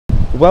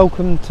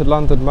Welcome to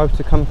London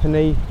Motor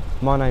Company.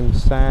 My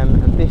name's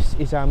Sam and this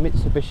is our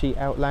Mitsubishi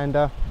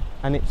Outlander,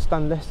 and it's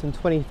done less than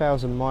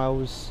 20,000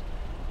 miles,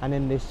 and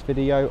in this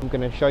video I'm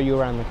going to show you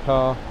around the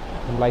car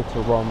and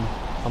later on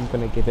I'm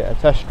going to give it a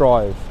test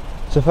drive.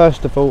 So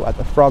first of all, at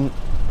the front,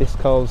 this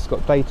car's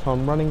got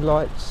daytime running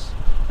lights,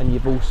 and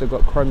you've also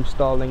got chrome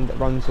styling that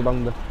runs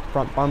along the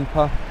front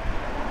bumper.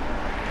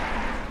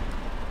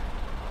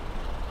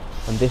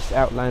 And this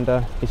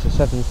Outlander is a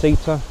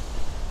 7-seater,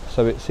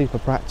 so it's super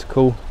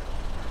practical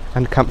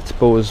and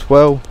comfortable as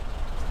well.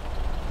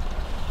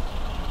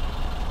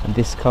 And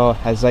this car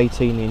has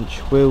 18-inch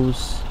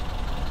wheels.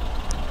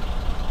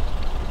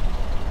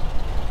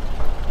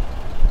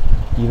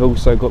 You've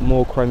also got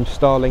more chrome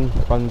styling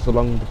that runs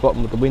along the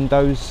bottom of the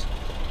windows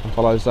and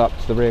follows up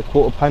to the rear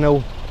quarter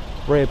panel,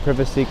 rear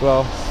privacy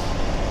glass,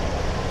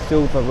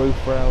 silver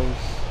roof rails.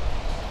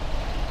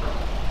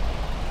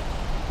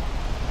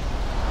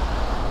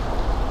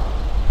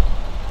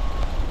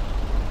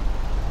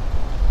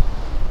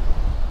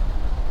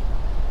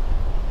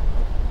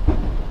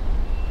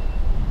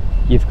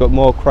 You've got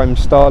more chrome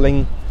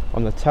styling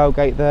on the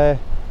tailgate there,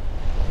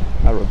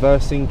 a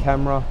reversing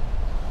camera,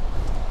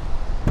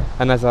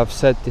 and as I've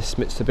said, this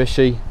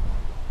Mitsubishi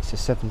is a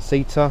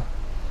 7-seater,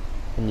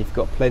 and you've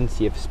got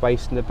plenty of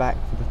space in the back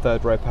for the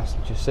third row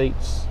passenger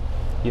seats.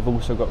 You've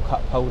also got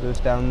cup holders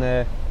down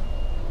there,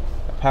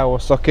 a power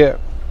socket,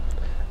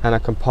 and a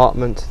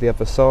compartment to the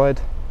other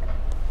side.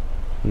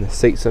 And the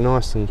seats are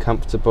nice and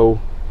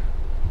comfortable,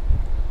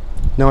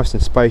 nice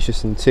and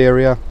spacious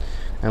interior.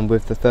 And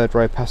with the third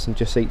row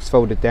passenger seats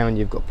folded down,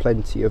 you've got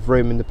plenty of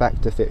room in the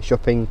back to fit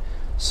shopping,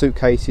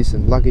 suitcases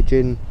and luggage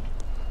in.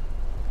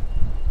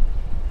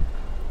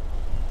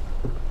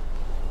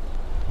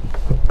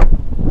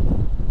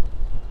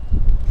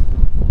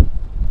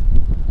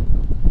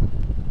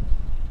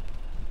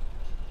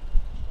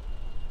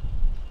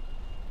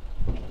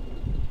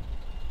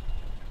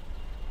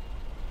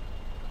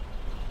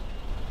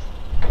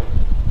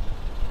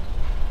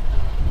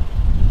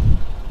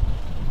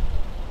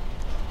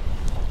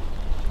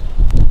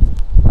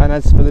 And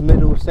as for the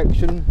middle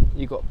section,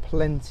 you've got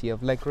plenty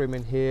of legroom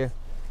in here.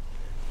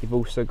 You've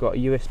also got a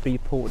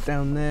USB port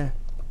down there,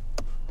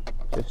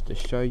 just to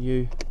show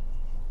you,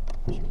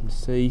 as you can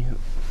see.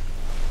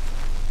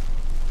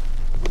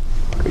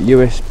 Got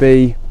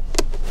USB,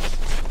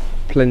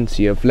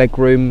 plenty of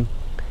legroom,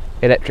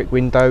 electric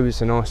windows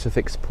and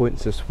ISOFIX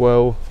points as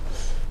well.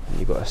 And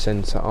you've got a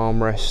centre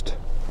armrest.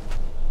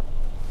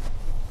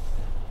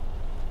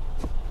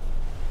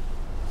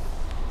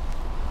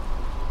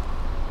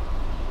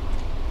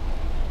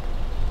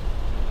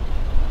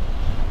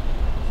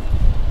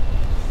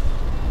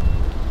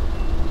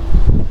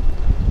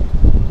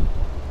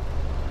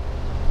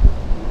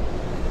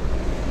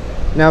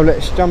 Now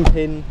let's jump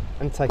in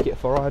and take it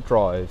for our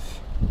drive.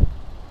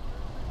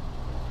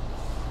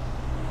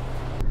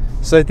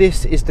 So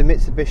this is the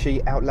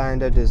Mitsubishi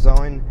Outlander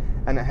design,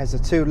 and it has a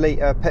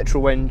 2-litre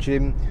petrol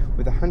engine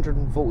with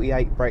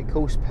 148 brake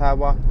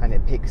horsepower, and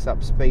it picks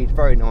up speed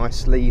very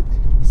nicely.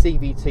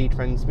 CVT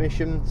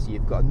transmission, so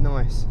you've got a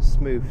nice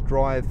smooth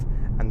drive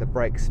and the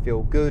brakes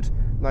feel good.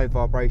 No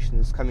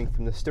vibrations coming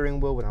from the steering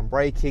wheel when I'm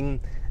braking,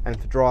 and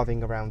for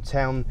driving around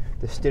town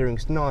the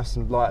steering's nice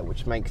and light,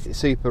 which makes it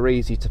super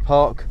easy to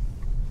park.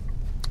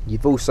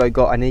 You've also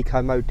got an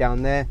eco mode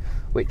down there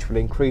which will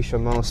increase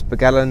your miles per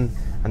gallon,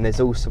 and there's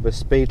also a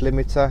speed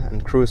limiter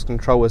and cruise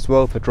control as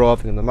well for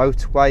driving on the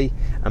motorway,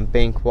 and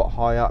being quite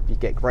high up you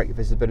get great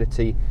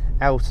visibility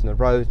out on the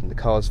road, and the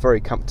car's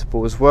very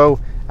comfortable as well,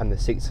 and the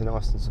seats are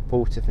nice and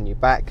supportive in your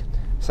back.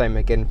 Same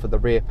again for the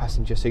rear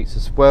passenger seats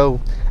as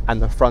well,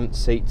 and the front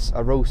seats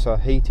are also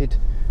heated,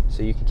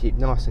 so you can keep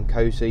nice and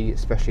cosy,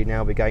 especially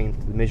now we're going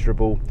into the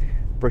miserable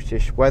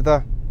British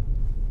weather.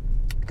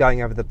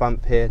 Going over the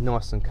bump here,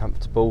 nice and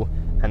comfortable,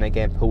 and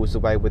again pulls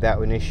away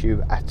without an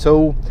issue at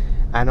all.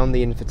 And on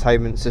the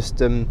infotainment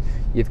system,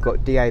 you've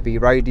got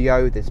DAB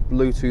radio, there's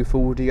Bluetooth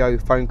audio,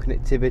 phone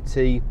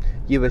connectivity,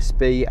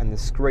 USB, and the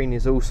screen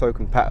is also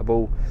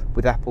compatible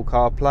with Apple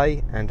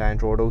CarPlay and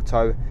Android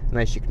Auto. And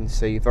as you can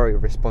see, very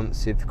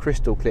responsive,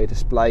 crystal clear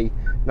display,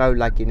 no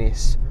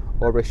lagginess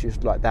or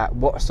issues like that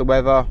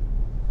whatsoever.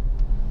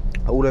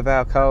 All of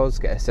our cars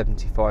get a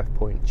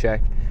 75-point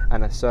check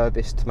and a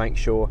service to make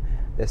sure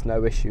there's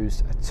no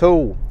issues at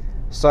all.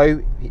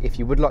 So if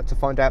you would like to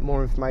find out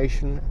more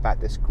information about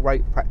this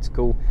great,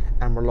 practical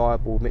and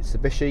reliable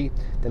Mitsubishi,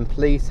 then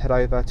please head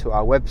over to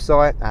our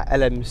website at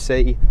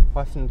lmc-cars.co.uk.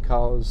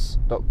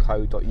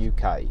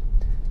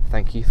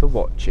 Thank you for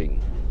watching.